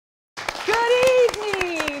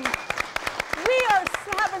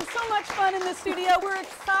so much fun in the studio. We're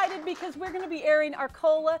excited because we're going to be airing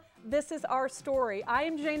Arcola, This Is Our Story. I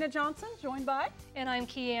am Jana Johnson, joined by... And I'm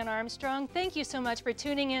Keanne Armstrong. Thank you so much for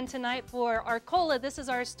tuning in tonight for Arcola, This Is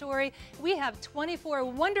Our Story. We have 24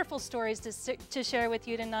 wonderful stories to share with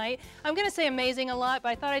you tonight. I'm going to say amazing a lot, but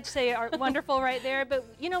I thought I'd say wonderful right there. But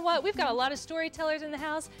you know what? We've got a lot of storytellers in the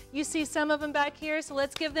house. You see some of them back here, so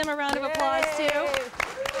let's give them a round of applause, too.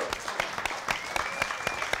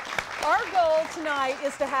 Our goal tonight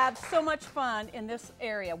is to have so much fun in this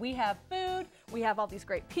area. We have food, we have all these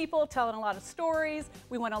great people telling a lot of stories,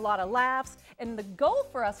 we want a lot of laughs, and the goal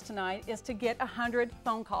for us tonight is to get 100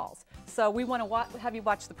 phone calls. So we want to have you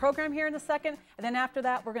watch the program here in a second, and then after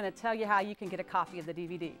that we're going to tell you how you can get a copy of the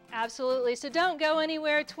DVD. Absolutely, so don't go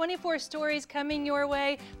anywhere. 24 stories coming your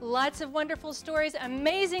way, lots of wonderful stories,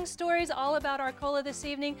 amazing stories all about Arcola this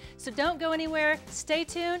evening. So don't go anywhere, stay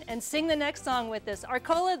tuned, and sing the next song with us.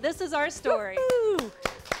 Arcola, This Is Our Story. Woo-hoo!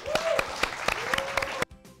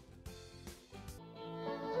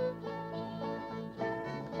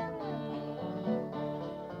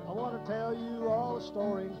 I want to tell you all a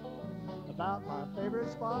story about my favorite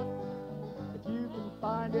spot. If you can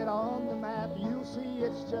find it on the map, you'll see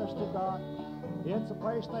it's just a dot. It's a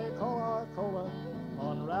place they call Arcola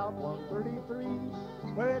on Route 133,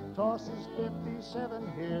 where it crosses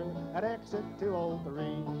 57 here at exit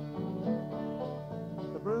 203.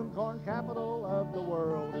 The broomcorn capital of the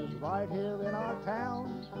world is right here in our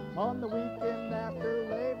town. On the weekend after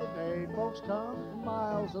Labor Day, folks come from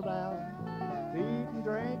miles around to eat and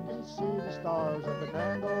drink and see the stars of the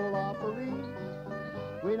Grand Ole Opry.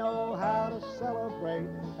 We know how to celebrate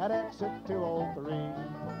at exit 203.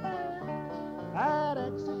 At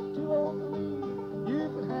exit 203, you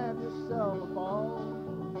can have yourself a ball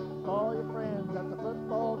with all your friends at the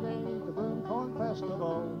football game, the Broomcorn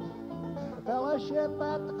Festival. The fellowship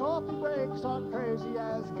at the coffee breaks are crazy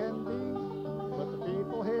as can be, but the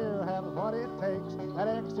people here have what it takes at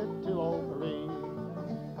exit 203.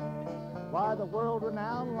 Why, the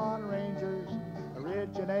world-renowned Lawn Rangers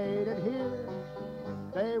originated here.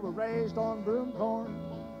 They were raised on broomcorn,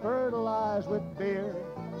 fertilized with beer.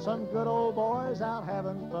 Some good old boys out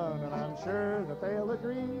having fun, and I'm sure that they'll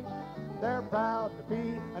agree. They're proud to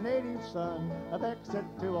be a native son of exit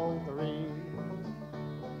 203.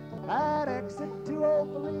 At exit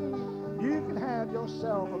 203, you can have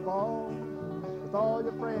yourself a ball with all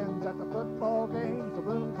your friends at the football games, the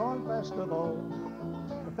Broomcorn Festival.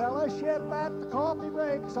 The fellowship at the coffee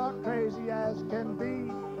breaks are crazy as can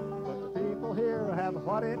be, but the people here have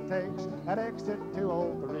what it takes at exit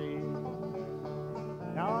 203.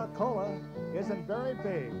 Now Arcola isn't very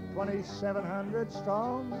big, 2,700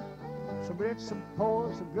 strong. Some rich, some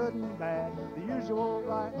poor, some good and bad, the usual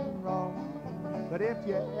right and wrong. But if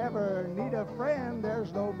you ever need a friend,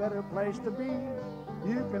 there's no better place to be.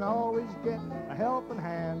 You can always get a helping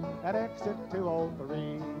hand at exit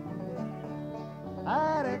 203.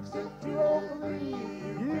 At exit 203,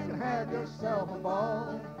 you can have yourself a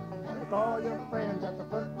ball with all your friends at the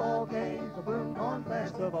football games, the Broomcorn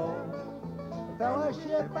Festival. The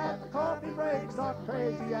fellowship at the coffee breaks are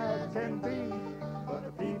crazy as can be, but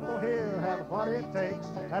the people here have what it takes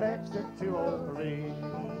at exit 203.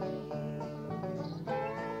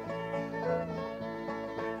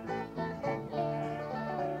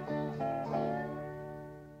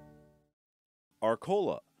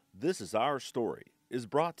 Arcola, This Is Our Story, is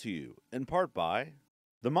brought to you in part by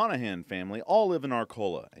the Monahan family. All live in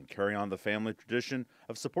Arcola and carry on the family tradition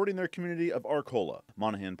of supporting their community of Arcola.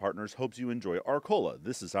 Monahan Partners hopes you enjoy Arcola,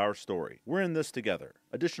 This Is Our Story. We're in this together.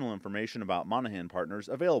 Additional information about Monahan Partners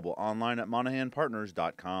available online at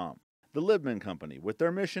monahanpartners.com. The Libman Company, with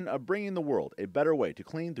their mission of bringing the world a better way to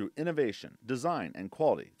clean through innovation, design, and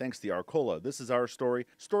quality. Thanks to the Arcola, This Is Our Story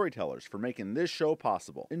storytellers for making this show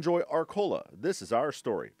possible. Enjoy Arcola, This Is Our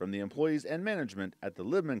Story from the employees and management at the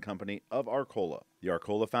Libman Company of Arcola. The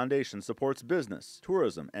Arcola Foundation supports business,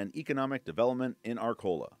 tourism, and economic development in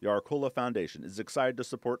Arcola. The Arcola Foundation is excited to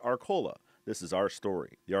support Arcola, This Is Our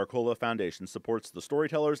Story. The Arcola Foundation supports the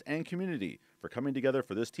storytellers and community for coming together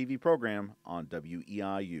for this TV program on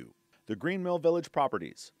WEIU. The Green Mill Village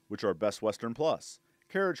properties, which are Best Western Plus,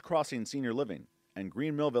 Carriage Crossing Senior Living, and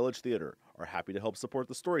Green Mill Village Theater, are happy to help support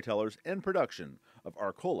the storytellers and production of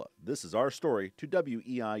Arcola, This Is Our Story to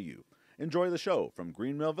WEIU. Enjoy the show from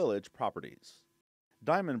Green Mill Village Properties.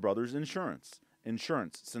 Diamond Brothers Insurance,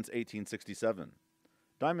 insurance since 1867.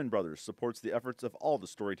 Diamond Brothers supports the efforts of all the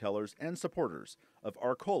storytellers and supporters of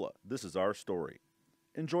Arcola, This Is Our Story.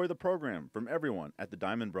 Enjoy the program from everyone at the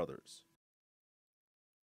Diamond Brothers.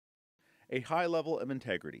 A high level of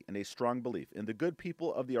integrity and a strong belief in the good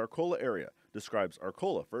people of the Arcola area describes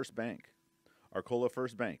Arcola First Bank. Arcola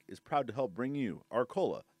First Bank is proud to help bring you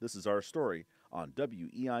Arcola, This Is Our Story on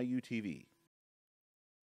WEIU TV.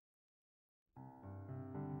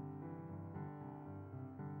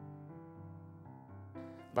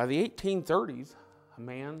 By the 1830s, a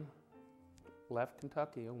man left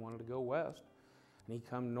Kentucky and wanted to go west, and he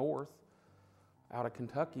come north out of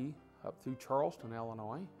Kentucky up through Charleston,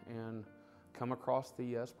 Illinois, and come across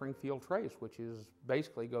the Springfield Trace, which is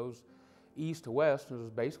basically goes east to west, and is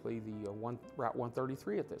basically the Route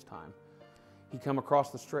 133 at this time. He come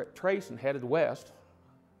across the trace and headed west.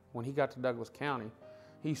 When he got to Douglas County,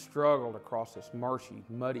 he struggled across this marshy,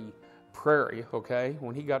 muddy prairie, okay?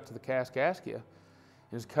 When he got to the Kaskaskia,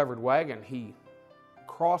 in his covered wagon, he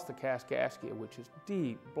crossed the Kaskaskia, which is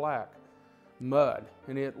deep, black mud,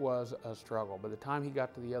 and it was a struggle. By the time he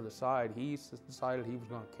got to the other side, he decided he was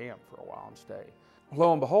going to camp for a while and stay.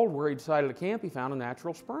 Lo and behold, where he decided to camp, he found a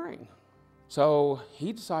natural spring. So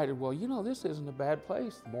he decided, well, you know, this isn't a bad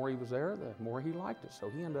place. The more he was there, the more he liked it. So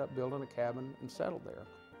he ended up building a cabin and settled there.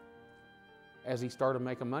 As he started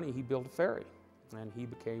making money, he built a ferry, and he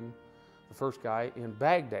became the first guy in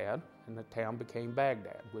Baghdad, and the town became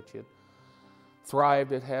Baghdad, which it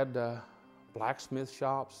thrived. It had blacksmith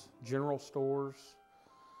shops, general stores,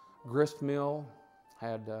 grist mill,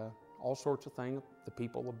 had all sorts of things the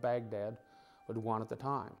people of Baghdad would want at the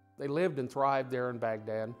time. They lived and thrived there in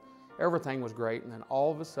Baghdad. Everything was great, and then all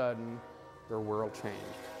of a sudden, their world changed.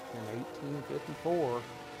 In 1854,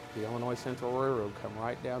 the Illinois Central Railroad come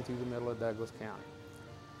right down through the middle of Douglas County.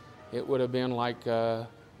 It would have been like a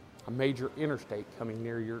major interstate coming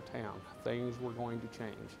near your town. Things were going to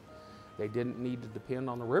change. They didn't need to depend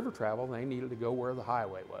on the river travel. They needed to go where the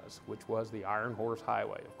highway was, which was the Iron Horse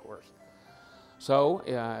Highway, of course. So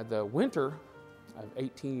the winter of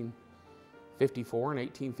 1854 and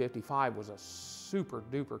 1855 was a super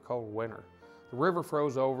duper cold winter. The river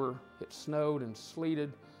froze over, it snowed and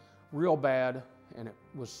sleeted real bad, and it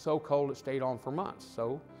was so cold it stayed on for months.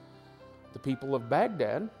 So the people of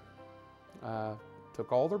Baghdad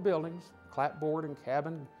took all their buildings, clapboard and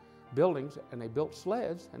cabin buildings, and they built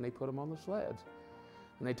sleds, and they put them on the sleds.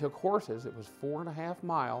 And they took horses. It was 4.5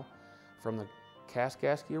 miles from the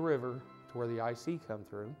Kaskaskia River to where the IC come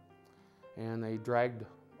through, and they dragged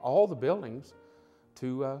all the buildings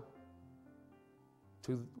to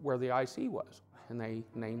where the IC was, and they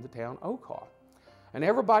named the town Arcola. And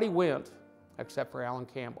everybody went except for Alan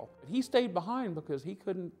Campbell. He stayed behind because he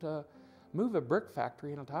couldn't move a brick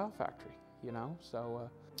factory and a tile factory, you know. So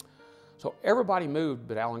everybody moved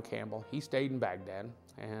but Alan Campbell. He stayed in Baghdad,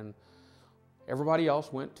 and everybody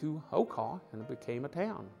else went to Arcola, and it became a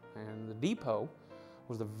town. And the depot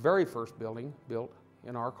was the very first building built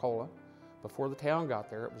in Arcola. Before the town got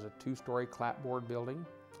there, it was a 2-story clapboard building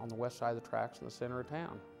on the west side of the tracks in the center of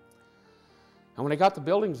town. And when they got the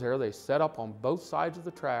buildings there, they set up on both sides of the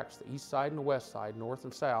tracks, the east side and the west side, north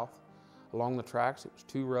and south. Along the tracks, it was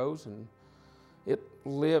 2 rows, and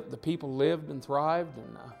the people lived and thrived,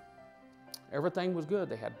 and everything was good.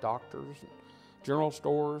 They had doctors, and general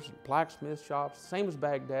stores, and blacksmith shops, same as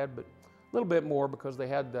Baghdad, but a little bit more because they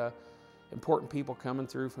had important people coming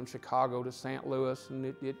through from Chicago to St. Louis, and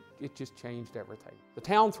it just changed everything. The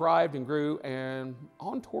town thrived and grew, and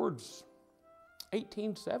on towards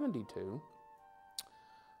 1872,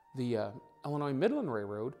 the Illinois Midland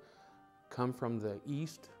Railroad come from the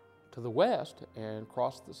east to the west and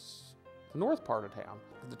crossed the north part of town.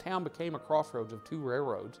 The town became a crossroads of 2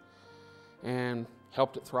 railroads and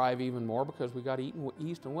helped it thrive even more because we got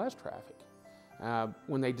east and west traffic.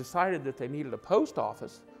 When they decided that they needed a post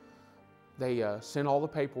office, they sent all the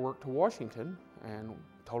paperwork to Washington and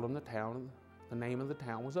told them the name of the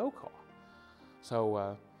town was Arcola.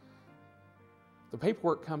 So the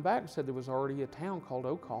paperwork come back and said there was already a town called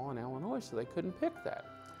Arcola in Illinois, so they couldn't pick that.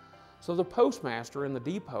 So the postmaster in the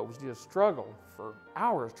depot was just struggled for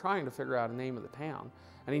hours trying to figure out a name of the town.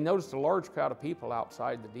 And he noticed a large crowd of people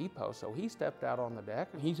outside the depot, so he stepped out on the deck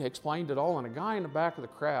and he explained it all, and a guy in the back of the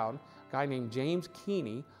crowd, a guy named James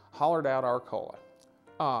Keeney, hollered out Arcola.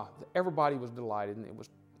 Everybody was delighted, and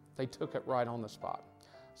they took it right on the spot.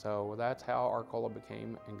 So that's how Arcola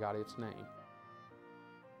became and got its name.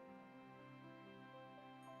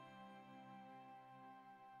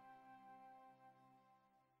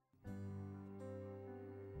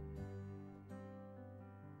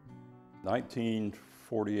 In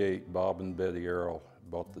 1948, Bob and Betty Arrol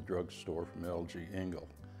bought the drugstore from L.G. Engel,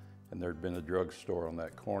 and there'd been a drugstore on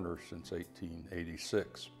that corner since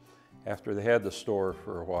 1886. After they had the store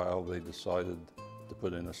for a while, they decided to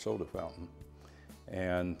put in a soda fountain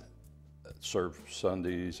and serve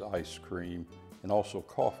sundaes, ice cream, and also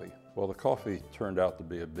coffee. Well, the coffee turned out to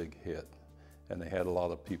be a big hit, and they had a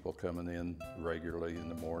lot of people coming in regularly in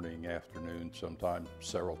the morning, afternoon, sometimes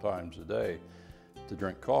several times a day to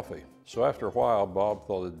drink coffee. So after a while, Bob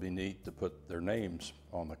thought it'd be neat to put their names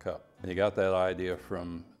on the cup. And he got that idea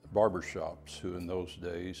from barber shops, who in those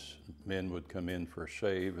days, men would come in for a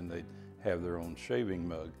shave and they'd have their own shaving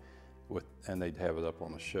mug and they'd have it up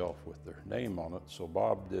on the shelf with their name on it. So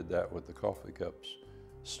Bob did that with the coffee cups.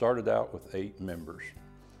 Started out with 8 members,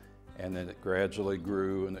 and then it gradually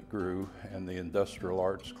grew and it grew, and the industrial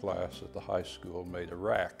arts class at the high school made a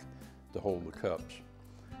rack to hold the cups.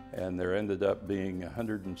 And there ended up being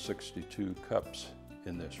 162 cups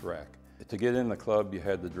in this rack. To get in the club, you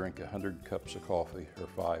had to drink 100 cups of coffee or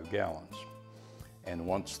 5 gallons. And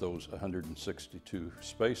once those 162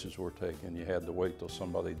 spaces were taken, you had to wait till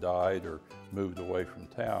somebody died or moved away from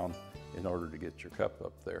town in order to get your cup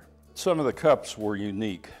up there. Some of the cups were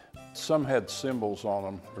unique. Some had symbols on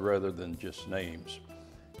them rather than just names.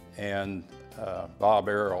 And Bob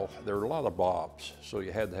Arrol, there were a lot of Bobs, so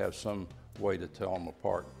you had to have some way to tell them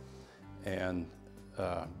apart. And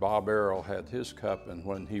Bob Arrol had his cup, and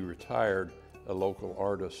when he retired, a local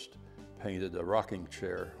artist painted a rocking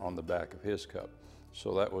chair on the back of his cup.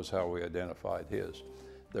 So that was how we identified his.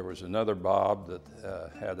 There was another Bob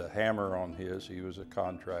that had a hammer on his. He was a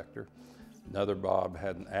contractor. Another Bob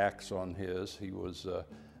had an axe on his. He was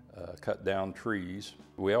cut down trees.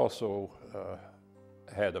 We also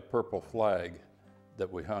had a purple flag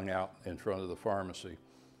that we hung out in front of the pharmacy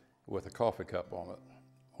with a coffee cup on it.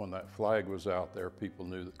 When that flag was out there, people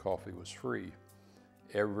knew that coffee was free.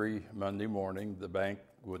 Every Monday morning, the bank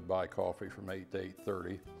would buy coffee from 8 to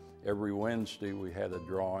 8:30. Every Wednesday, we had a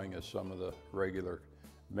drawing of some of the regular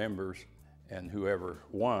members, and whoever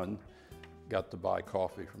won got to buy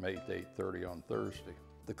coffee from 8 to 8:30 on Thursday.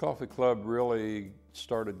 The coffee club really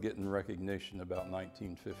started getting recognition about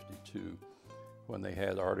 1952 when they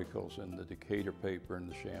had articles in the Decatur paper and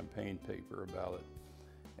the Champaign paper about it.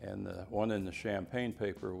 And the one in the Champaign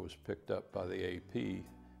paper was picked up by the AP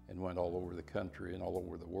and went all over the country and all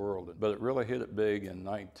over the world. But it really hit it big in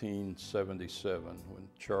 1977 when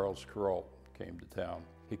Charles Arrol came to town.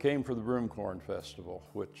 He came for the Broomcorn Festival,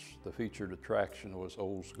 which the featured attraction was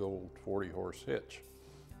Old's Gold 40-horse hitch,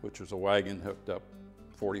 which was a wagon hooked up,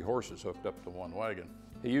 40 horses hooked up to one wagon.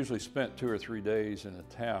 He usually spent 2 or 3 days in a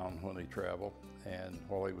town when he traveled, and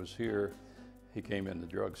while he was here, he came in the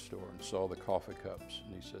drugstore and saw the coffee cups,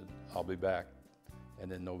 and he said, "I'll be back." And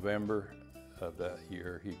in November of that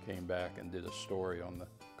year, he came back and did a story on the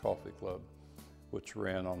coffee club, which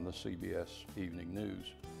ran on the CBS Evening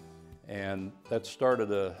News. And that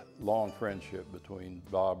started a long friendship between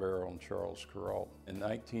Bob Arrol and Charles Arrol. In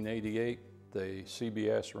 1988, the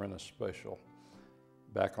CBS ran a special,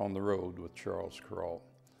 Back on the Road with Charles Arrol.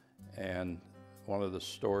 And one of the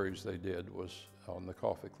stories they did was on the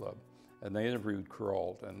coffee club. And they interviewed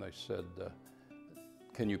Arrol, and they said,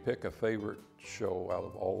 "Can you pick a favorite show out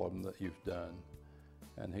of all of them that you've done?"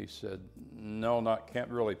 And he said, "No,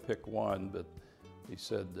 can't really pick one, but," he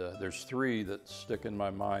said, "there's 3 that stick in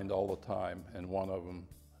my mind all the time, and one of them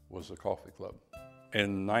was the coffee club."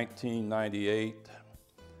 In 1998,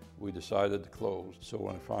 we decided to close. So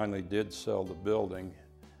when I finally did sell the building,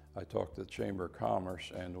 I talked to the Chamber of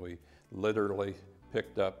Commerce, and we literally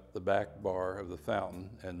picked up the back bar of the fountain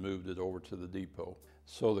and moved it over to the depot.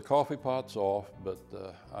 So the coffee pot's off, but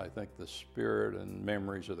I think the spirit and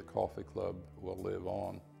memories of the coffee club will live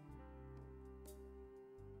on.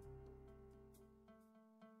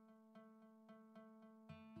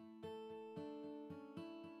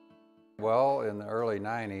 Well, in the early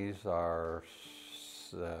 90s, our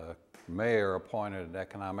mayor appointed an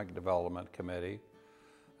economic development committee.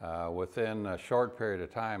 Within a short period of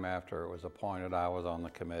time after it was appointed, I was on the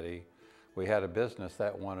committee. We had a business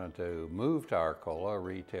that wanted to move to Arcola, a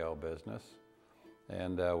retail business,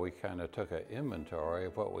 and we kind of took an inventory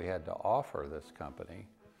of what we had to offer this company.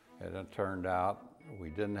 And it turned out we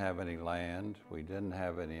didn't have any land, we didn't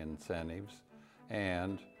have any incentives,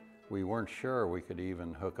 and we weren't sure we could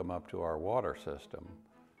even hook them up to our water system.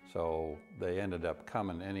 So they ended up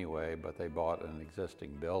coming anyway, but they bought an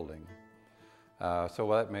existing building. So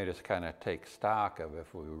that made us kind of take stock of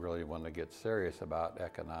if we really wanted to get serious about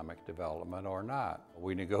economic development or not.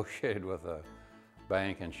 We negotiated with a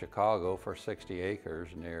bank in Chicago for 60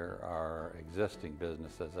 acres near our existing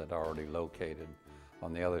businesses that are already located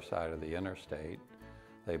on the other side of the interstate.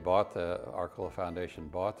 They bought the Arcola Foundation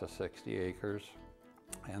bought the 60 acres,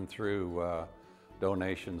 and through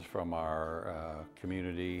donations from our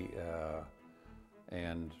community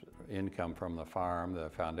and income from the farm, the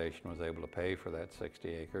foundation was able to pay for that 60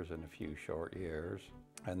 acres in a few short years.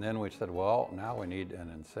 And then we said, well, now we need an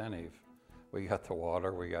incentive. We got the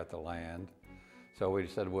water, we got the land, So we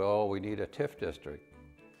said, well, we need a TIF district.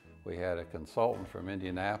 We had a consultant from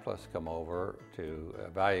Indianapolis come over to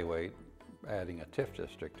evaluate adding a TIF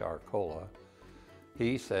district to Arcola.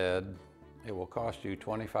 He said, it will cost you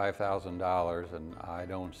 $25,000, and I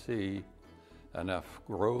don't see enough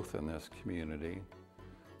growth in this community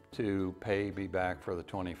to pay me back for the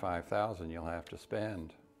 $25,000 you'll have to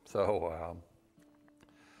spend. So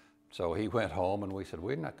he went home, and we said,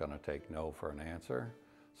 we're not going to take no for an answer.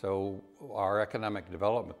 So our Economic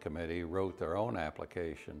Development Committee wrote their own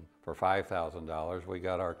application for $5,000. We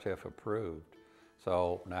got our TIF approved.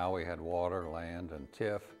 So now we had water, land, and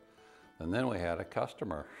TIF. And then we had a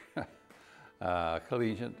customer,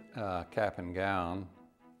 Collegiate Cap and Gown,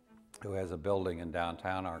 who has a building in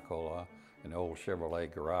downtown Arcola, an old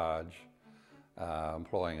Chevrolet garage,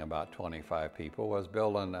 employing about 25 people, was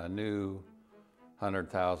building a new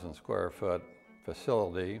 100,000 square foot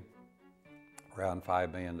facility, around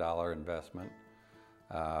 $5 million investment,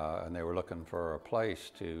 and they were looking for a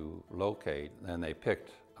place to locate, and they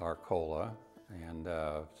picked Arcola, and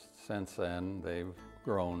since then they've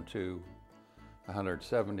grown to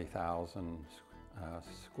 170,000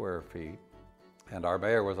 square feet. And our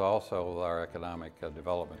mayor was also our economic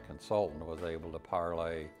development consultant, was able to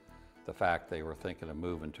parlay the fact they were thinking of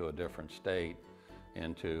moving to a different state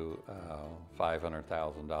into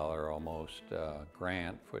 $500,000 almost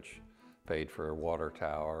grant, which paid for a water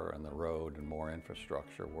tower and the road and more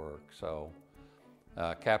infrastructure work. So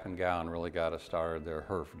Cap and Gown really got us started. They're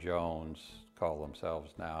Herf Jones, call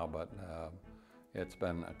themselves now, but it's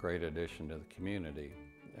been a great addition to the community.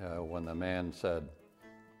 When the man said,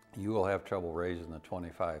 you will have trouble raising the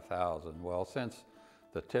 $25,000. Well, since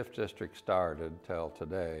the TIF district started till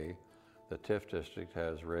today, the TIF district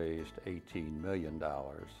has raised $18 million.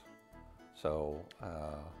 So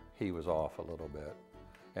he was off a little bit.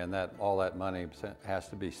 And all that money has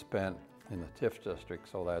to be spent in the TIF district,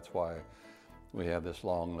 so that's why we have this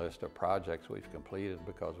long list of projects we've completed,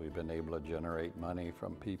 because we've been able to generate money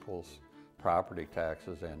from people's property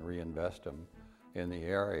taxes and reinvest them in the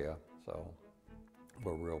area. So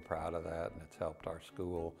we're real proud of that, and it's helped our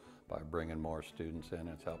school by bringing more students in.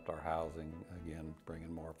 It's helped our housing, again,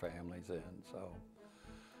 bringing more families in. So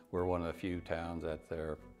we're one of the few towns that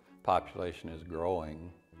their population is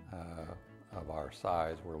growing. Of our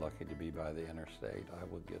size, we're lucky to be by the interstate. I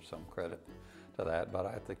would give some credit to that, but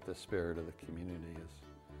I think the spirit of the community is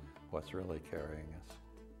what's really carrying us.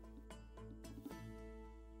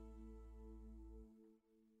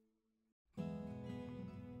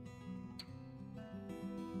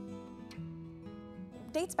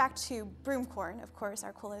 Dates back to broom corn. Of course,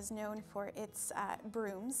 Arcola is known for its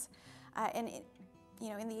brooms, and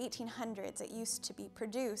in the 1800s, it used to be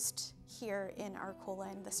produced here in Arcola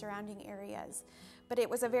and the surrounding areas, but it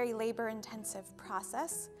was a very labor-intensive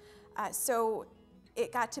process, so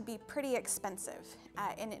it got to be pretty expensive.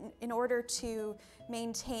 And in order to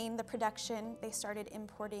maintain the production, they started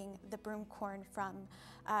importing the broom corn from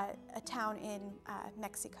a town in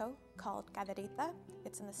Mexico called Ghere.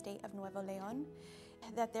 It's in the state of Nuevo León.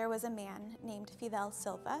 That there was a man named Fidel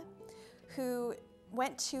Silva who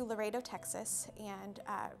went to Laredo, Texas, and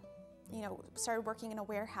started working in a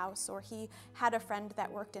warehouse, or he had a friend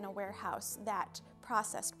that worked in a warehouse that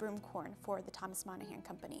processed broom corn for the Thomas Monahan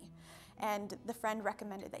Company. And the friend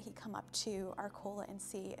recommended that he come up to Arcola and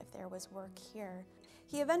see if there was work here.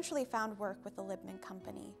 He eventually found work with the Libman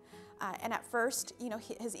Company. And at first,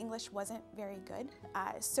 his English wasn't very good.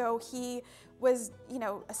 So he was,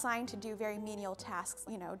 assigned to do very menial tasks,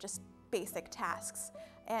 just basic tasks.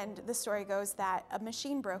 And the story goes that a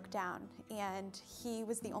machine broke down and he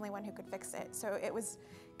was the only one who could fix it. So it was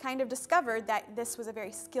kind of discovered that this was a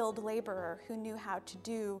very skilled laborer who knew how to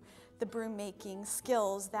do the broom making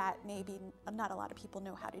skills that maybe not a lot of people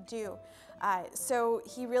know how to do. So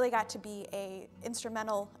he really got to be an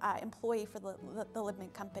instrumental employee for the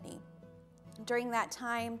Libman Company. During that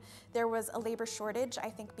time, there was a labor shortage, I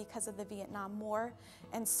think because of the Vietnam War.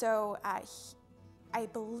 And so I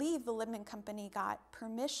believe the Libman Company got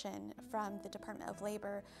permission from the Department of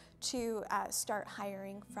Labor to start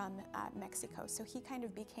hiring from Mexico. So he kind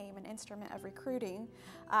of became an instrument of recruiting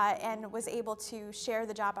and was able to share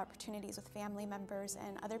the job opportunities with family members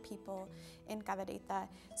and other people in Ghere.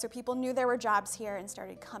 So people knew there were jobs here and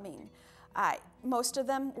started coming. Most of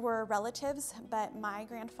them were relatives, but my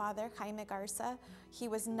grandfather, Jaime Garza, he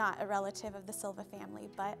was not a relative of the Silva family,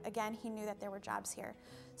 but again, he knew that there were jobs here.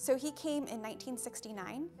 So he came in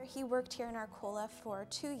 1969. He worked here in Arcola for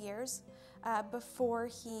 2 years before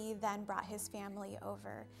he then brought his family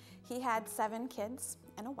over. He had 7 kids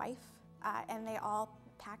and a wife, and they all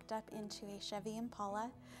packed up into a Chevy Impala.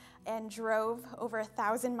 and drove over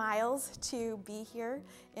 1,000 miles to be here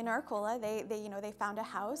in Arcola. They found a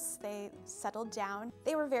house, they settled down.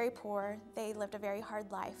 They were very poor, they lived a very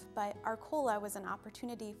hard life, but Arcola was an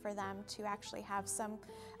opportunity for them to actually have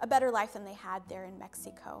a better life than they had there in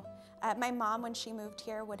Mexico. My mom, when she moved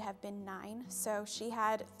here, would have been 9, so she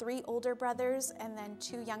had 3 older brothers and then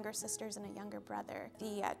 2 younger sisters and a younger brother.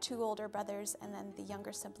 The 2 older brothers and then the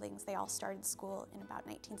younger siblings, they all started school in about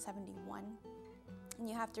 1971. And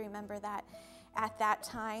you have to remember that at that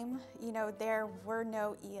time, there were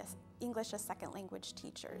no English as second language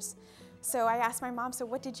teachers. So I asked my mom, so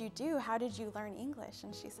what did you do? How did you learn English?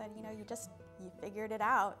 And she said, you figured it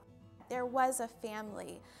out. There was a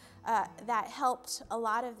family that helped a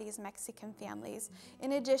lot of these Mexican families,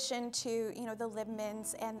 in addition to the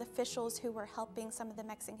Libmans and the officials who were helping some of the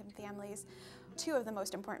Mexican families. 2 of the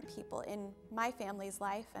most important people in my family's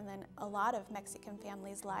life, and then a lot of Mexican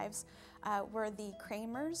families' lives, were the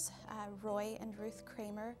Kramers, Roy and Ruth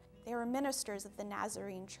Kramer. They were ministers of the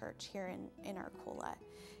Nazarene Church here in Arcola.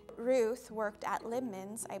 Ruth worked at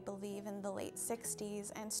Libman's, I believe, in the late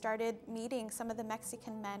 60s and started meeting some of the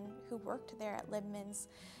Mexican men who worked there at Libman's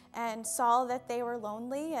and saw that they were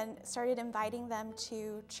lonely and started inviting them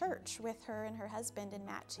to church with her and her husband and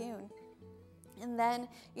Matt Toon. And then,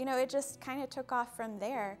 it just kind of took off from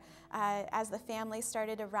there. As the family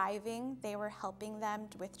started arriving, they were helping them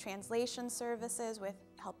with translation services, with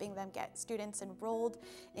helping them get students enrolled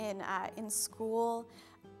in school.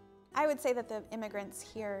 I would say that the immigrants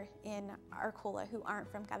here in Arcola who aren't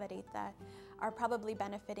from Cadereyta are probably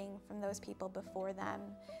benefiting from those people before them.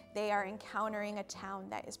 They are encountering a town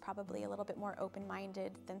that is probably a little bit more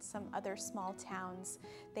open-minded than some other small towns.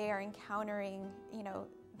 They are encountering,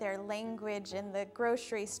 their language in the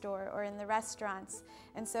grocery store or in the restaurants.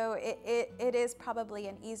 And so it is probably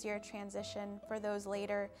an easier transition for those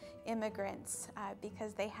later immigrants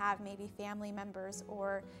because they have maybe family members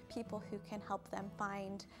or people who can help them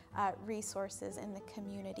find resources in the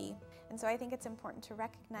community. And so I think it's important to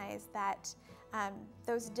recognize that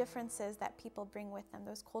those differences that people bring with them,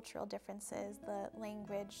 those cultural differences, the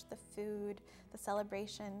language, the food, the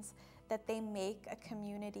celebrations, that they make a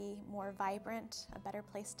community more vibrant, a better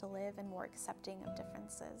place to live, and more accepting of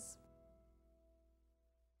differences.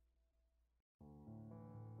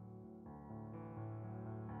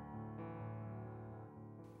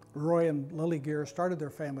 Roy and Lily Ghere started their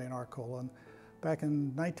family in Arcola back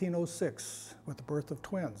in 1906 with the birth of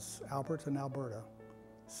twins, Albert and Alberta.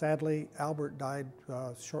 Sadly, Albert died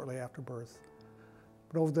shortly after birth.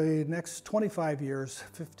 But over the next 25 years,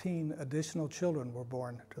 15 additional children were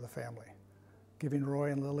born to the family, giving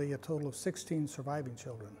Roy and Lily a total of 16 surviving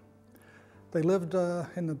children. They lived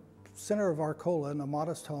in the center of Arcola in a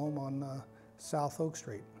modest home on South Oak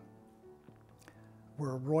Street,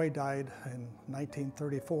 where Roy died in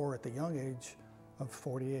 1934 at the young age of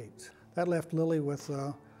 48. That left Lily with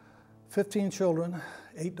 15 children,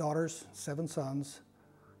 8 daughters, 7 sons,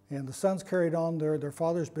 and the sons carried on their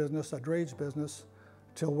father's business, a drayage business,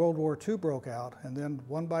 till World War II broke out, and then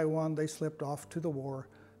one by one they slipped off to the war.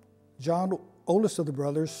 John, oldest of the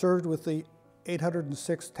brothers, served with the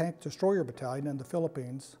 806th Tank Destroyer Battalion in the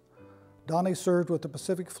Philippines. Donnie served with the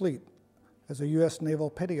Pacific Fleet as a U.S. Naval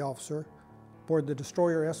Petty Officer aboard the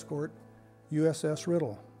destroyer escort USS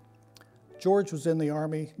Riddle. George was in the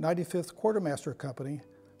Army 95th Quartermaster Company,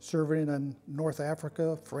 serving in North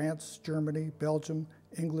Africa, France, Germany, Belgium,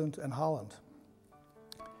 England, and Holland.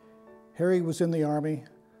 Harry was in the Army,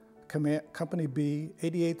 Company B,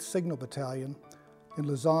 88th Signal Battalion, in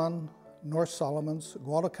Luzon, North Solomons,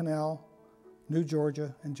 Guadalcanal, New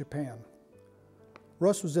Georgia, and Japan.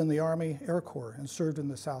 Russ was in the Army Air Corps and served in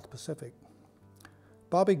the South Pacific.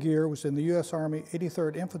 Bobby Ghere was in the U.S. Army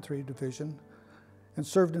 83rd Infantry Division and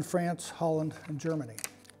served in France, Holland, and Germany.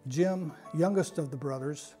 Jim, youngest of the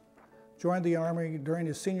brothers, joined the Army during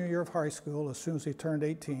his senior year of high school as soon as he turned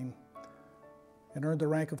 18 and earned the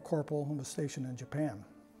rank of corporal and was stationed in Japan.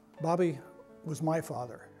 Bobby was my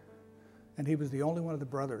father, and he was the only one of the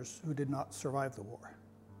brothers who did not survive the war.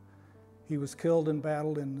 He was killed in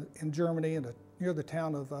battle in Germany near the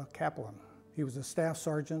town of Kaplan. He was a staff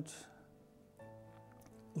sergeant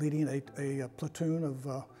leading a platoon of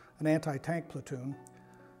an anti-tank platoon.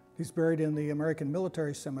 He's buried in the American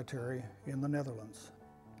Military Cemetery in the Netherlands.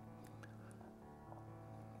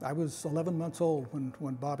 I was 11 months old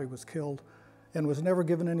when Bobby was killed and was never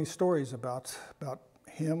given any stories about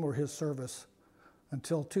him or his service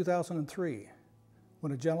until 2003,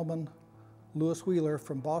 when a gentleman, Lewis Wheeler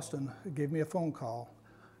from Boston, gave me a phone call.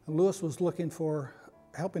 And Lewis was looking for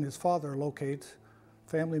helping his father locate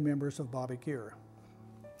family members of Bobby Ghere.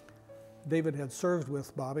 David had served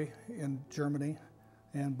with Bobby in Germany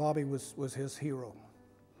and Bobby was his hero.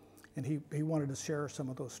 And he wanted to share some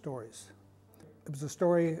of those stories. It was a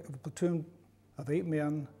story of a platoon of 8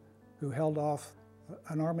 men who held off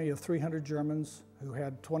an army of 300 Germans who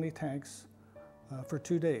had 20 tanks for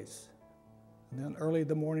 2 days. And then early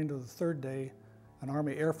the morning of the 3rd day, an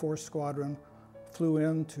Army Air Force squadron flew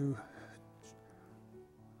in to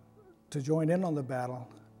join in on the battle.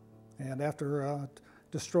 And after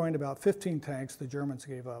destroying about 15 tanks, the Germans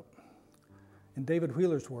gave up. In David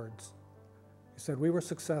Wheeler's words, he said, "We were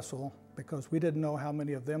successful because we didn't know how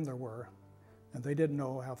many of them there were, and they didn't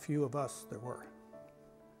know how few of us there were."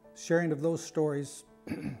 Sharing of those stories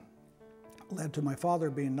led to my father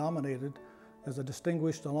being nominated as a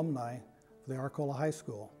distinguished alumni for the Arcola High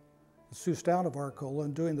School. Sue Stout of Arcola,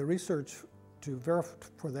 and doing the research to verify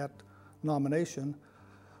for that nomination,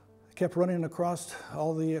 kept running across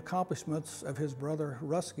all the accomplishments of his brother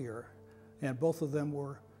Russ Ghere, and both of them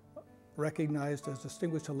were recognized as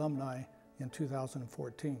distinguished alumni in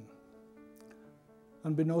 2014.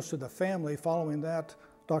 Unbeknownst to the family, following that,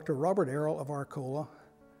 Dr. Robert Arrol of Arcola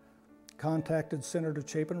contacted Senator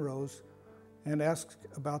Chapin Rose and asked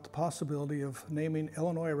about the possibility of naming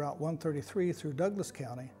Illinois Route 133 through Douglas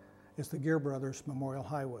County as the Ghere Brothers Memorial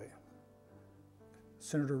Highway.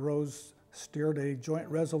 Senator Rose steered a joint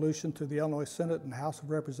resolution to the Illinois Senate and House of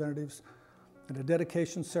Representatives, and a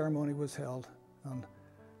dedication ceremony was held on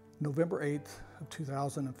November 8th of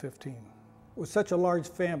 2015. It was such a large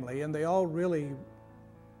family, and they all really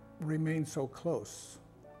remained so close.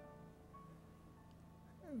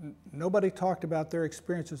 Nobody talked about their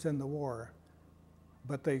experiences in the war,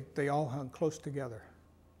 but they all hung close together.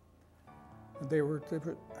 And they were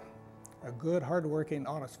a good, hardworking,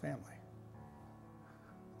 honest family.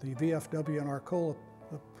 The VFW in Arcola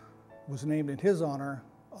was named in his honor,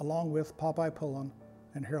 along with Popeye Pullen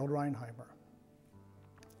and Harold Reinheimer.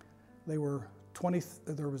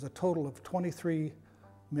 There was a total of 23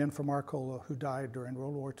 men from Arcola who died during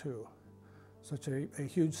World War II. Such a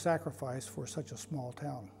huge sacrifice for such a small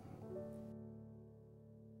town.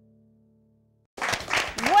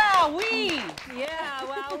 Wowee! Yeah,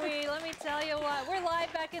 wowee. Let me tell you what, we're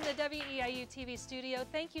live back in the WEIU TV studio.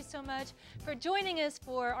 Thank you so much for joining us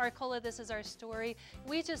for Arcola, This Is Our Story.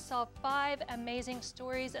 We just saw 5 amazing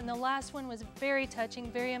stories, and the last one was very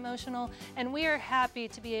touching, very emotional, and we are happy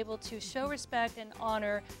to be able to show respect and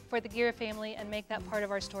honor for the Ghere family and make that part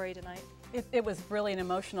of our story tonight. It was really an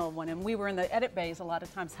emotional one, and we were in the edit bays a lot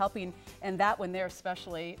of times helping, and that one there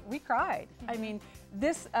especially, we cried. I mean,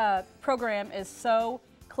 this program is so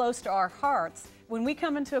close to our hearts. When we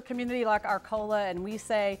come into a community like Arcola and we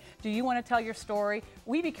say, do you want to tell your story?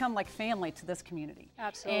 We become like family to this community.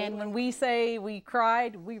 Absolutely. And when we say we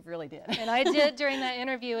cried, we really did. And I did during that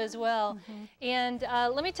interview as well. And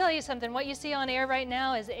let me tell you something. What you see on air right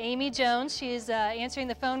now is Amy Jones. She's answering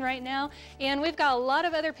the phone right now. And we've got a lot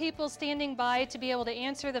of other people standing by to be able to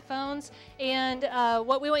answer the phones. And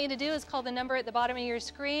what we want you to do is call the number at the bottom of your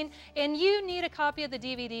screen. And you need a copy of the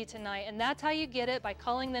DVD tonight. And that's how you get it, by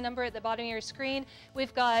calling the number at the bottom of your screen.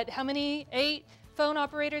 We've got how many? 8 phone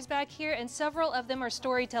operators back here, and several of them are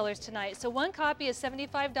storytellers tonight. So one copy is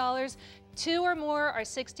 $75, 2 or more are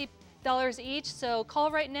 $60 each. So call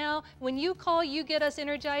right now. When you call, you get us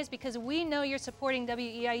energized, because we know you're supporting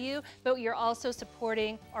WEIU, but you're also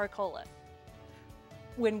supporting Arcola.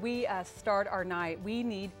 When we start our night, we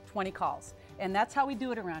need 20 calls, and that's how we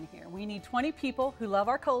do it around here. We need 20 people who love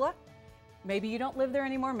Arcola. Maybe you don't live there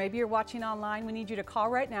anymore, maybe you're watching online. We need you to call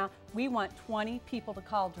right now. We want 20 people to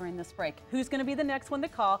call during this break. Who's going to be the next one to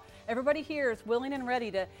call? Everybody here is willing and ready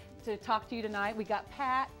to talk to you tonight. We got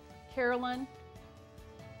Pat, Carolyn,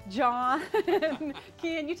 John,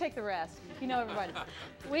 Ken, you take the rest. You know everybody.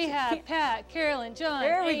 We have Pat, Carolyn, John,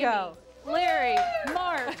 there we Amy, go. Larry,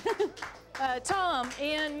 Mark, Tom,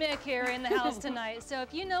 and Mick here in the house tonight. So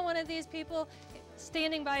if you know one of these people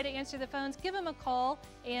standing by to answer the phones, give them a call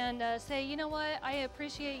and say, you know what, I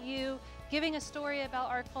appreciate you giving a story about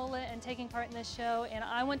Arcola and taking part in this show, and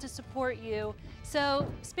I want to support you. So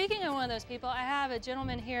speaking of one of those people, I have a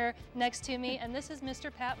gentleman here next to me, and this is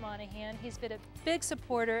Mr. Pat Monahan. He's been a big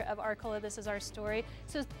supporter of Arcola, This Is Our Story.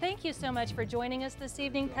 So thank you so much for joining us this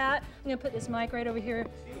evening, Pat. I'm gonna put this mic right over here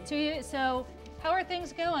to you. So how are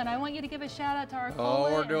things going? I want you to give a shout out to Arcola.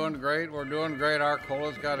 Oh, we're doing great. We're doing great.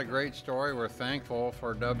 Arcola's got a great story. We're thankful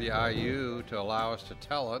for WIU to allow us to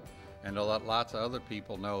tell it. and to let lots of other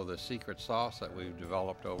people know the secret sauce that we've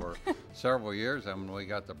developed over several years. I mean, we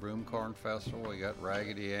got the Broom Corn Festival, we got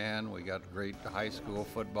Raggedy Ann, we got great high school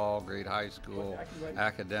football, great high school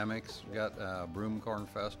academics, we got Broom Corn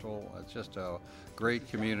Festival. It's just a great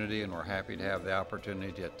community, and we're happy to have the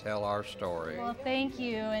opportunity to tell our story. Well, thank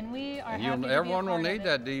you, and we are happy to be a everyone will part of need it.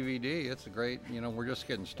 that DVD. It's a great, you know, we're just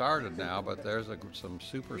getting started now, but there's some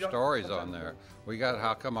super stories on there. We got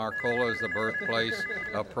how come Arcola is the birthplace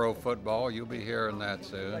of pro football. You'll be hearing that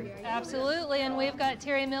soon. Absolutely, and we've got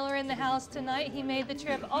Terry Miller in the house tonight. He made the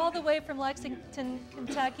trip all the way from Lexington,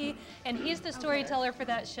 Kentucky, and he's the storyteller for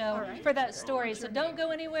that show, for that story. So don't go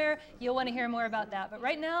anywhere. You'll want to hear more about that. But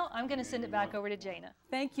right now, I'm going to send it back over to Jana.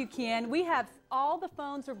 Thank you, Ken. We have all the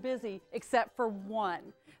phones are busy except for one.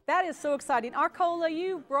 That is so exciting. Arcola,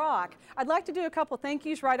 you rock. I'd like to do a couple thank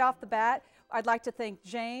yous right off the bat. I'd like to thank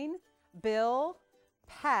Jane, Bill,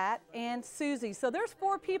 Pat, and Susie. So there's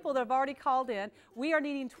 4 people that have already called in. We are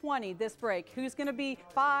needing 20 this break. Who's going to be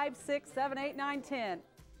 5, 6, 7, 8, 9, 10?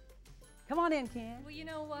 Come on in, Ken. Well, you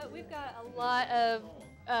know what? We've got a lot of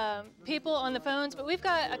people on the phones, but we've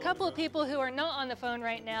got a couple of people who are not on the phone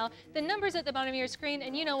right now. The number's at the bottom of your screen,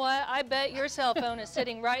 and you know what? I bet your cell phone is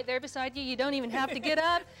sitting right there beside you. You don't even have to get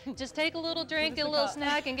up. Just take a little drink, get a little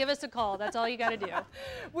snack, and give us a call. That's all you got to do.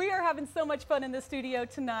 We are having so much fun in the studio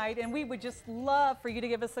tonight, and we would just love for you to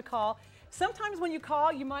give us a call. Sometimes when you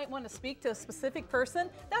call, you might want to speak to a specific person.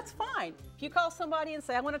 That's fine. If you call somebody and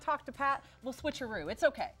say, I want to talk to Pat, we'll switcheroo. It's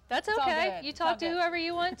okay. That's okay. You talk to whoever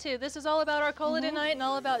you want to. This is all about Arcola tonight, and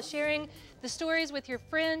all about sharing the stories with your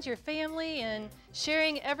friends, your family, and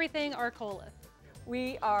sharing everything Arcola.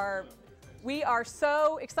 We are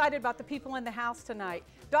so excited about the people in the house tonight.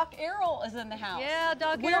 Doc Arrol is in the house. Yeah,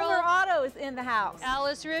 Doc Arrol. Wilmer Otto is in the house.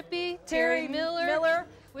 Alice Rippey, Terry Miller.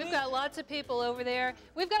 We've got lots of people over there.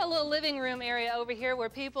 We've got a little living room area over here where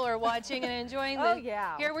people are watching and enjoying the. Oh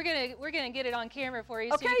yeah. Here we're gonna get it on camera for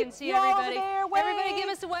you, Okay, so you can see you all everybody. over there, wave. Everybody, give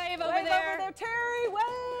us a wave over Wave there. over there, Terry.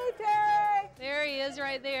 Wave, Terry. There he is,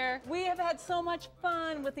 right there. We have had so much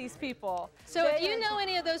fun with these people. So if you know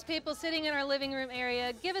any of those people sitting in our living room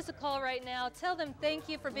area, give us a call right now. Tell them thank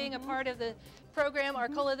you for being a part of the program,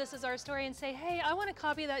 Arcola, This Is Our Story, and say, hey, I want a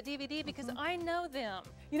copy of that DVD because I know them.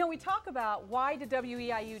 You know, we talk about why did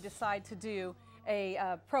WEIU decide to do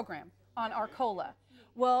a program on Arcola.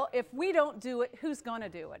 Well, if we don't do it, who's going to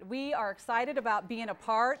do it? We are excited about being a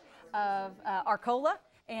part of Arcola,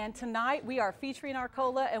 and tonight we are featuring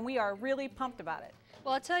Arcola, and we are really pumped about it.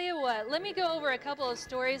 Well, I'll tell you what, let me go over a couple of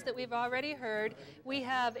stories that we've already heard. We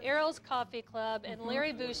have Arrol's Coffee Club, and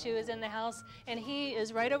Larry Bouchou is in the house, and he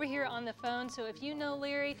is right over here on the phone. So if you know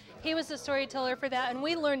Larry, he was the storyteller for that, and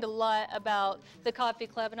we learned a lot about the coffee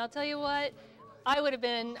club. And I'll tell you what, I would have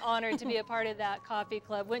been honored to be a part of that coffee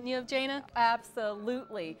club. Wouldn't you have, Jana?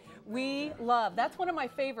 Absolutely. We love, that's one of my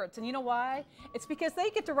favorites, and you know why? It's because they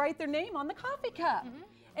get to write their name on the coffee cup.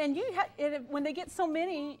 And when they get so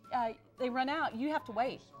many, they run out. You have to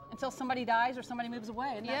wait until somebody dies or somebody moves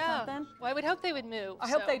away. Isn't that something? Well, I would hope they would move. I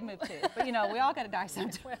hope they'd move too. But you know, we all got to die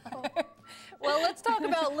sometime. Well, let's talk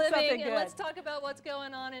about living, Something and good. let's talk about what's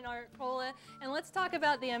going on in Arcola, and let's talk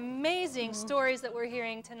about the amazing stories that we're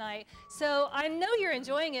hearing tonight. So I know you're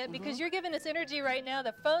enjoying it because you're giving us energy right now.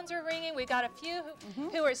 The phones are ringing. We've got a few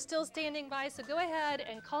who are still standing by. So go ahead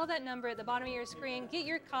and call that number at the bottom of your screen. Get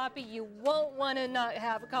your copy. You won't want to not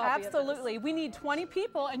have a copy. Absolutely. We need 20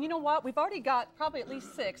 people, and you know what? We've already got probably at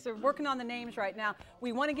least 6. They're working on the names right now.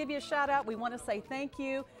 We want to give you a shout out. We want to say thank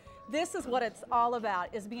you. This is what it's all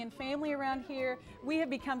about, is being family around here. We have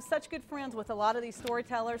become such good friends with a lot of these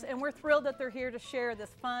storytellers, and we're thrilled that they're here to share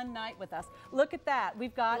this fun night with us. Look at that.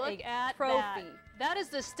 We've got a trophy. That is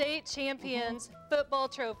the state champions football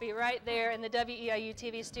trophy right there in the WEIU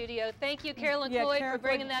TV studio. Thank you, Carolyn Cloyd, for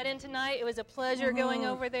bringing that in tonight. It was a pleasure going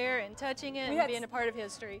over there and touching it and being a part of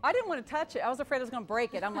history. I didn't want to touch it. I was afraid I was going to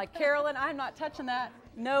break it. I'm like, Carolyn, I'm not touching that.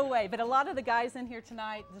 No way. But a lot of the guys in here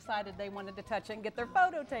tonight decided they wanted to touch it and get their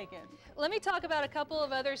photo taken. Let me talk about a couple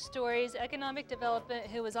of other stories. Economic development,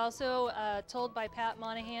 who was also told by Pat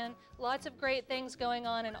Monahan. Lots of great things going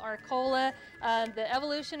on in Arcola. The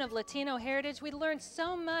evolution of Latino heritage. We learned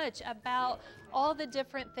so much about all the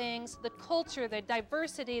different things, the culture, the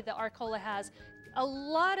diversity that Arcola has. A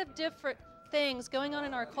lot of different things going on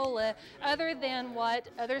in Arcola other than what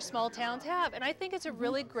other small towns have. And I think it's a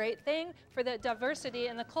really great thing for the diversity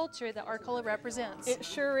and the culture that Arcola represents. It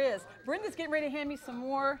sure is. Brenda's getting ready to hand me some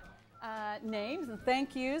more names and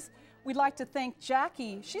thank yous. We'd like to thank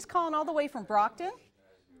Jackie. She's calling all the way from Brockton.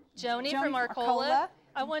 Joni from Arcola.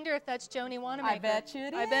 I wonder if that's Joni Wanamaker. I bet you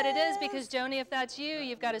it is. I bet it is, because Joni, if that's you,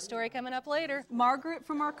 you've got a story coming up later. Margaret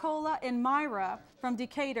from Arcola and Myra from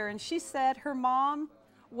Decatur, and she said her mom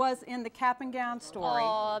was in the cap and gown story.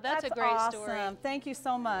 Oh, that's a great awesome. story. Thank you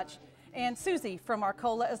so much. And Susie from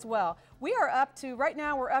Arcola as well. We are up to, right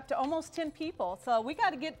now we're up to almost 10 people, so we got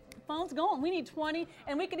to get phones going. We need 20,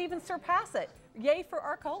 and we could even surpass it. Yay for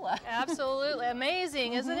Arcola. Absolutely.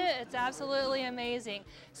 Amazing, isn't it? It's absolutely amazing.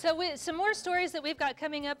 So some more stories that we've got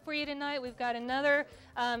coming up for you tonight. We've got another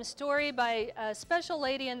story by a special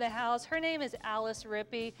lady in the house. Her name is Alice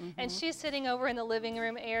Rippey, and she's sitting over in the living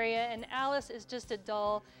room area, and Alice is just a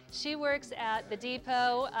doll. She works at the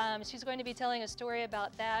depot. She's going to be telling a story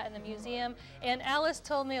about that in the museum. And Alice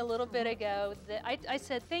told me a little bit ago that I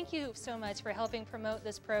said, thank you so much for helping promote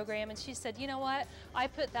this program. And she said, you know what? I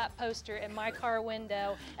put that poster in my car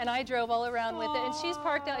window and I drove all around with it. And she's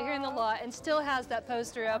parked out here in the lot and still has that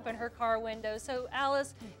poster up in her car window. So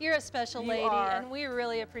Alice, you're a special lady, and we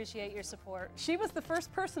really appreciate your support. She was the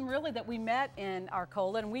first person really that we met in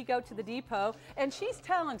Arcola, and we go to the depot, and she's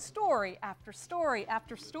telling story after story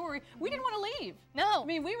after story. We didn't want to leave. No. I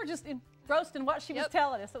mean, we were just engrossed in what she was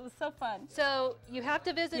telling us. It was so fun. So you have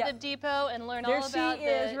to visit the depot and learn all about There she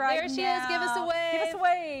is right There she is. Give us a wave. Give us a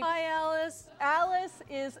wave. Hi, Alice. Alice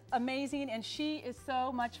is amazing, and she is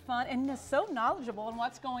so much fun and is so knowledgeable in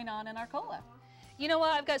what's going on in Arcola. You know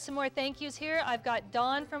what? I've got some more thank yous here. I've got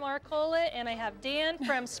Dawn from Arcola, and I have Dan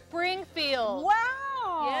from Springfield. Wow!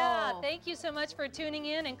 Yeah, thank you so much for tuning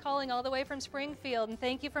in and calling all the way from Springfield, and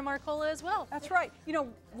thank you from Arcola as well. That's right. You know,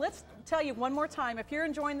 let's tell you one more time, if you're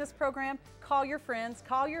enjoying this program, call your friends,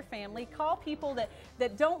 call your family, call people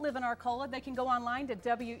that don't live in Arcola. They can go online to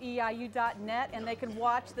weiu.net and they can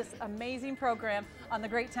watch this amazing program on the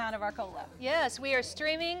great town of Arcola. Yes, we are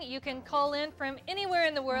streaming. You can call in from anywhere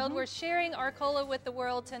in the world. We're sharing Arcola with the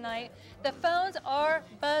world tonight. The phones are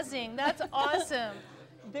buzzing. That's awesome.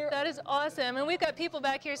 That is awesome. And we've got people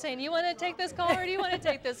back here saying, you want to take this call or do you want to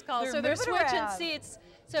take this call? So they're switching seats.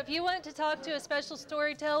 So if you want to talk to a special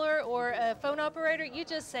storyteller or a phone operator, you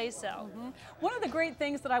just say so. One of the great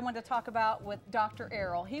things that I wanted to talk about with Dr.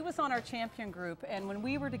 Arrol, he was on our champion group, and when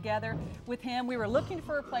we were together with him, we were looking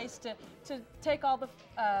for a place to take all the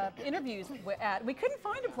interviews at. We couldn't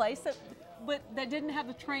find a place that didn't have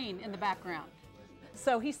a train in the background.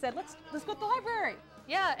 So he said, let's go to the library.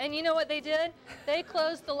 Yeah, and you know what they did? They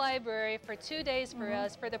closed the library for 2 days for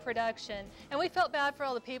us for the production. And we felt bad for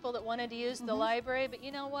all the people that wanted to use the library, but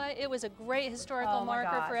you know what? It was a great historical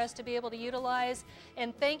marker for us to be able to utilize.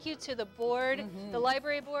 And thank you to the board, the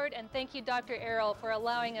library board, and thank you, Dr. Arrol, for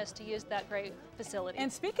allowing us to use that great facility.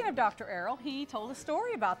 And speaking of Dr. Arrol, he told a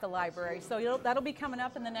story about the library. So that'll be coming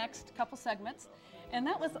up in the next couple segments. And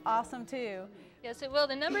that was awesome, too. Yes, it will.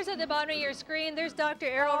 The number's at the bottom of your screen. There's Dr.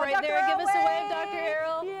 Arrol right there. Give us a wave, Dr.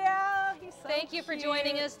 Arrol. Yeah, he's so Thank you for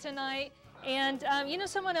joining us tonight. And you know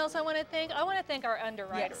someone else I want to thank? I want to thank our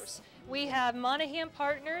underwriters. Yes. We have Monahan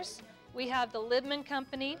Partners. We have the Libman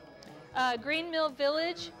Company, Green Mill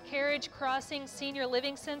Village, Carriage Crossing Senior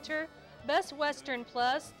Living Center, Best Western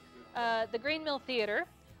Plus, the Green Mill Theater,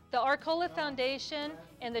 the Arcola Foundation,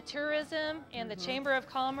 and the Tourism and the Chamber of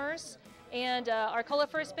Commerce, and Arcola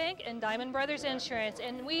First Bank and Diamond Brothers Insurance.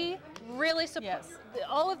 And we really support,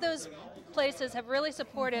 all of those places have really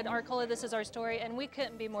supported Arcola This Is Our Story, and we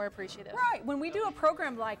couldn't be more appreciative. Right, when we do a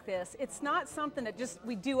program like this, it's not something that just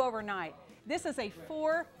we do overnight. This is a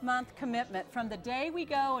 4-month commitment from the day we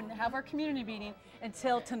go and have our community meeting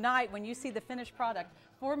until tonight when you see the finished product.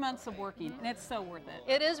 4 months of working, and it's so worth it.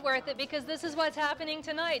 It is worth it because this is what's happening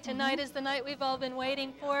tonight. Tonight is the night we've all been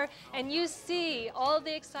waiting for, and you see all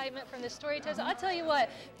the excitement from the storytellers. I'll tell you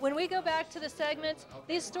what, when we go back to the segments,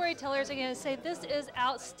 these storytellers are going to say, this is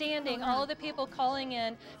outstanding. All of the people calling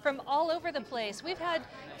in from all over the place. We've had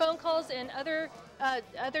phone calls in other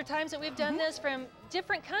times that we've done this from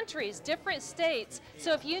different countries, different states.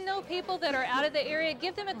 So if you know people that are out of the area,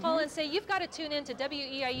 give them a call and say, you've got to tune in to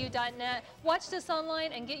weiu.net, watch this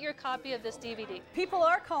online, and get your copy of this DVD. People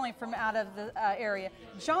are calling from out of the area.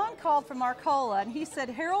 John called from Arcola, and he said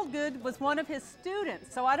Harold Good was one of his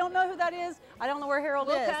students. So I don't know who that is. I don't know where Harold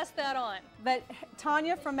is. We'll pass that on. But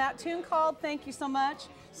Tanya from Mattoon called. Thank you so much.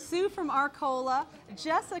 Sue from Arcola.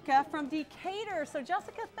 Jessica from Decatur. So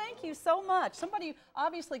Jessica, thank you so much. Somebody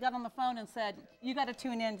obviously got on the phone and said, you got to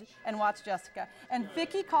tune in and watch Jessica. And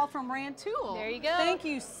Vicki called from Rantoul. There you go. Thank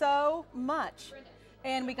you so much.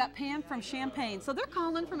 And we got Pam from Champaign. So they're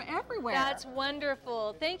calling from everywhere. That's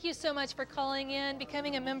wonderful. Thank you so much for calling in,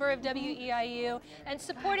 becoming a member of WEIU, and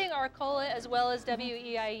supporting Arcola as well as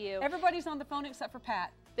WEIU. Everybody's on the phone except for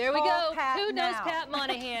Pat. There we Call go. Pat Who knows now. Pat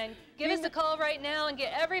Monahan? Give us a call right now and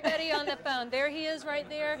get everybody on the phone. There he is right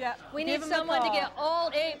there. Yeah, We give need him a someone to call. get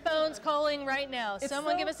all 8 phones calling right now.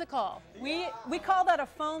 Someone give us a call. We call that a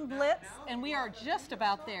phone blitz, and we are just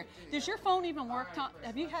about there. Does your phone even work, Tom?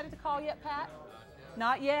 Have you had it to call yet, Pat?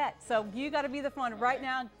 Not yet. So you got to be the phone right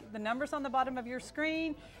now. The number's on the bottom of your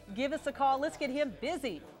screen. Give us a call. Let's get him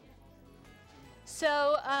busy.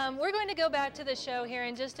 So we're going to go back to the show here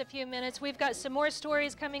in just a few minutes. We've got some more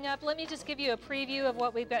stories coming up. Let me just give you a preview of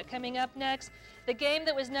what we've got coming up next. The game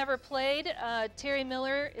that was never played, Terry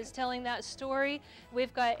Miller is telling that story.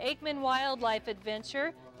 We've got Aikman Wildlife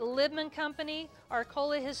Adventure, the Libman Company,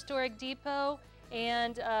 Arcola Historic Depot,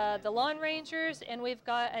 and the Lawn Rangers, and we've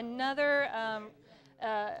got another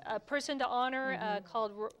a person to honor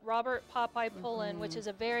called Robert Popeye Pullen, which is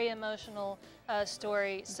a very emotional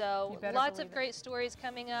story. So lots of great stories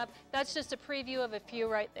coming up. That's just a preview of a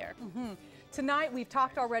few right there. Tonight, we've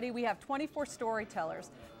talked already, we have 24 storytellers.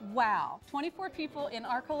 Wow, 24 people in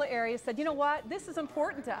Arcola area said, you know what, this is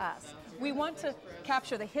important to us. We want to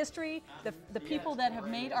capture the history, the people that have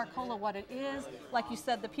made Arcola what it is. Like you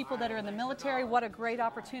said, the people that are in the military, what a great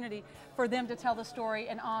opportunity for them to tell the story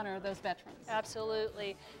and honor those veterans.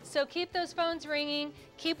 Absolutely. So keep those phones ringing,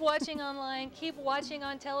 keep watching online, keep watching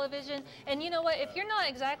on television. And you know what, if you're not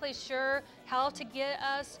exactly sure how to get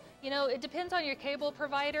us, you know, it depends on your cable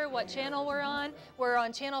provider, what channel we're on. We're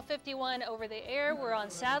on channel 51 over the air. We're on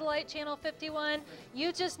satellite channel 51.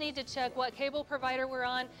 You just need to check what cable provider we're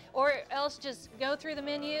on, or else just go through the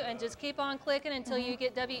menu and just keep on clicking until you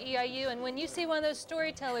get WEIU. And when you see one of those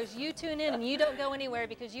storytellers, you tune in and you don't go anywhere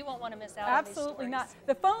because you won't want to miss out on these stories. Absolutely not.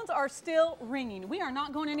 The phones are still ringing. We are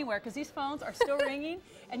not going anywhere because these phones are still ringing.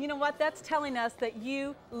 And you know what? That's telling us that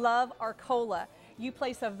you love Arcola. You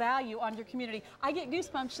place a value on your community. I get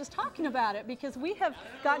goosebumps just talking about it because we have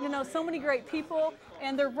gotten to know so many great people,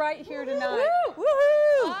 and they're right here tonight. Woo!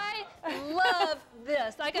 I love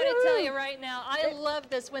this. I got to tell you right now, I love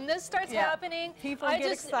this. When this starts happening, people I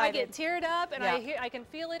get excited. I get teared up, and I can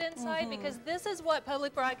feel it inside because this is what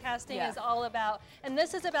public broadcasting is all about. And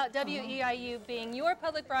this is about WEIU being your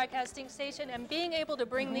public broadcasting station and being able to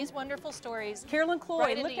bring these wonderful stories. Carolyn Cloyd,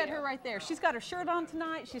 right look at her right there. She's got her shirt on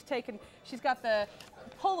tonight. She's got the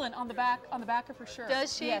Pullen on the back of her shirt.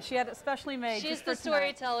 Does she? Yeah, she had it specially made. She's the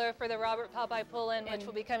storyteller for the Robert Popeye Pullen, which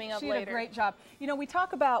will be coming up later. She did a great job. You know, we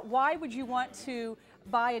talk about why would you want to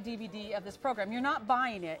buy a DVD of this program. You're not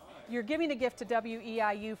buying it. You're giving a gift to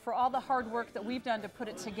WEIU for all the hard work that we've done to put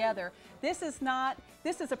it together. This is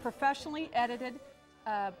a professionally edited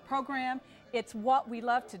program. It's what we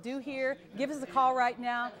love to do here. Give us a call right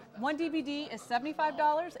now. One DVD is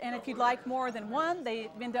 $75, and if you'd like more than one, they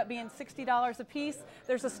end up being $60 a piece.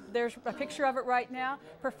 There's a picture of it right now.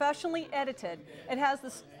 Professionally edited. It has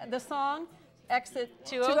the song Exit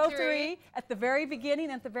 203 at the very beginning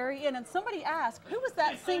and at the very end. And somebody asked, who was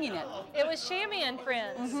that singing it? It was Shammy and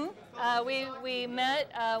Friends. We met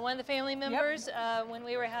one of the family members when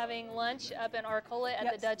we were having lunch up in Arcola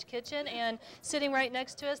at the Dutch Kitchen, and sitting right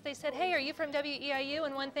next to us, they said, hey, are you from WEIU?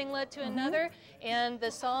 And one thing led to another, and the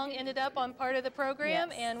song ended up on part of the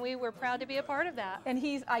program, and we were proud to be a part of that. And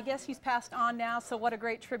I guess he's passed on now, so what a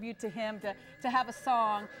great tribute to him to have a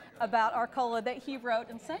song about Arcola that he wrote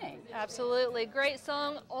and sang. Absolutely. Great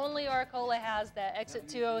song. Only Arcola has that, Exit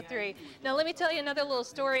 203. Now let me tell you another little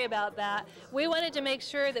story about that. We wanted to make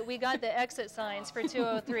sure that we got the exit signs for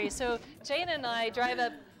 203. So Jane and I drive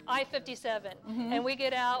up I-57 and we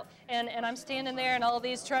get out and I'm standing there and all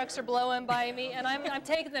these trucks are blowing by me and I'm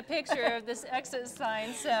taking the picture of this exit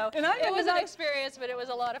sign. So it was an experience, but it was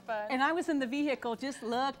a lot of fun. And I was in the vehicle just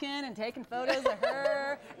looking and taking photos of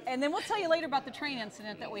her. And then we'll tell you later about the train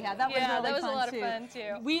incident that we had. That was really fun, that was a lot of fun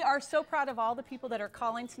too. We are so proud of all the people that are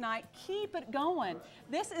calling tonight. Keep it going.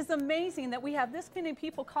 This is amazing that we have this many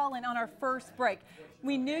people calling on our first break.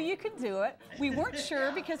 We knew you could do it. We weren't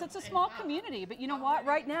sure because it's a small community. But you know what?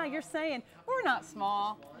 Right now you're saying we're not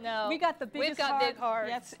small. No. We got the biggest We've got big hearts.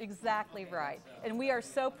 That's exactly right. And we are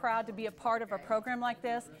so proud to be a part of a program like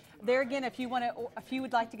this. There again, if you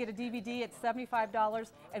would like to get a DVD, it's $75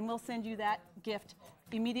 and we'll send you that gift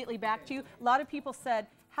immediately back to you. A lot of people said,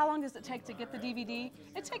 how long does it take to get the DVD?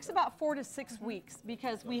 It takes about 4 to 6 weeks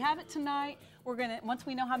because we have it tonight. Once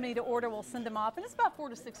we know how many to order, we'll send them off, and it's about 4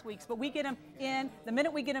 to 6 weeks. But we get them in. The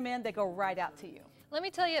minute we get them in, they go right out to you. Let me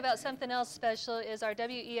tell you about something else special is our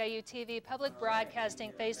WEIU TV Public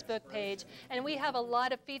Broadcasting Facebook page. And we have a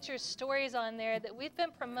lot of featured stories on there that we've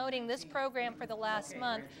been promoting this program for the last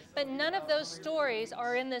month. But none of those stories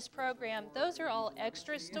are in this program. Those are all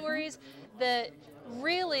extra stories that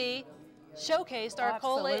really showcased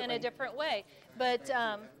Arcola in a different way. But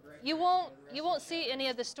you won't see any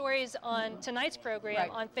of the stories on tonight's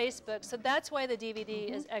program on Facebook, so that's why the DVD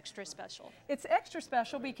is extra special. It's extra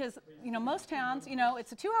special because, you know, most towns, you know,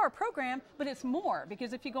 it's a 2-hour program, but it's more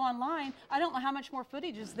because if you go online, I don't know how much more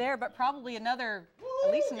footage is there, but probably at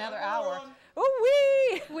least another hour.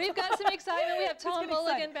 Ooh-wee! We've got some excitement. We have Tom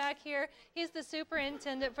Mulligan back here. He's the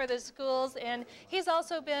superintendent for the schools, and he's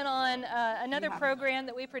also been on another program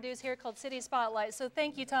that we produce here called City Spotlight. So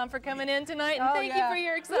thank you, Tom, for coming in tonight, and thank you for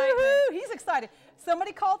your excitement. Woo-hoo! He's excited.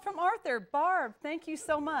 Somebody called from Arthur. Barb, thank you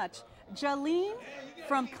so much. Jalene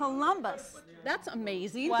from Columbus. That's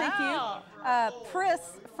amazing. Wow. Thank you.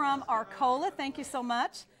 Pris from Arcola. Thank you so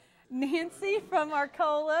much. Nancy from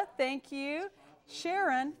Arcola. Thank you.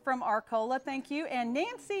 Sharon from Arcola, thank you, and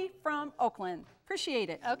Nancy from Oakland. Appreciate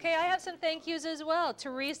it. Okay, I have some thank yous as well.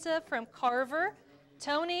 Teresa from Carver,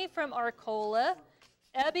 Tony from Arcola,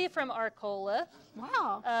 Ebby from Arcola,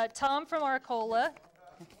 wow. Tom from Arcola,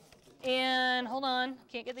 and hold on,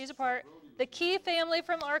 can't get these apart. The Key family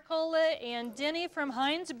from Arcola and Denny from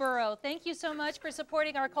Hinesboro. Thank you so much for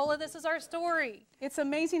supporting Arcola. This is our story. It's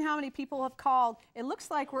amazing how many people have called. It looks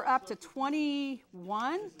like we're up to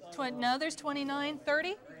 21. No, there's 29,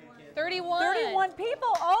 30? 31. 31 people.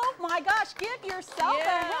 Oh my gosh, give yourself a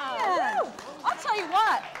hand. Woo. I'll tell you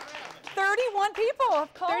what. 31 people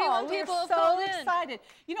have called. 31 people have called in. We're so excited.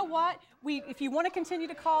 You know what? If you want to continue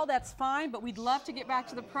to call, that's fine, but we'd love to get back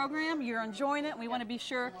to the program. You're enjoying it, and we want to be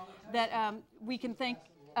sure that we can thank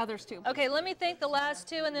others too. Okay, let me thank the last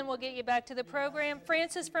two, and then we'll get you back to the program.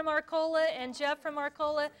 Francis from Arcola and Jeff from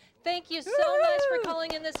Arcola, thank you so much for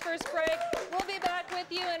calling in this first break. We'll be back with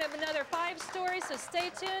you in another 5 stories, so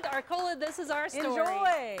stay tuned. Arcola, this is our story.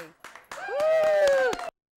 Enjoy.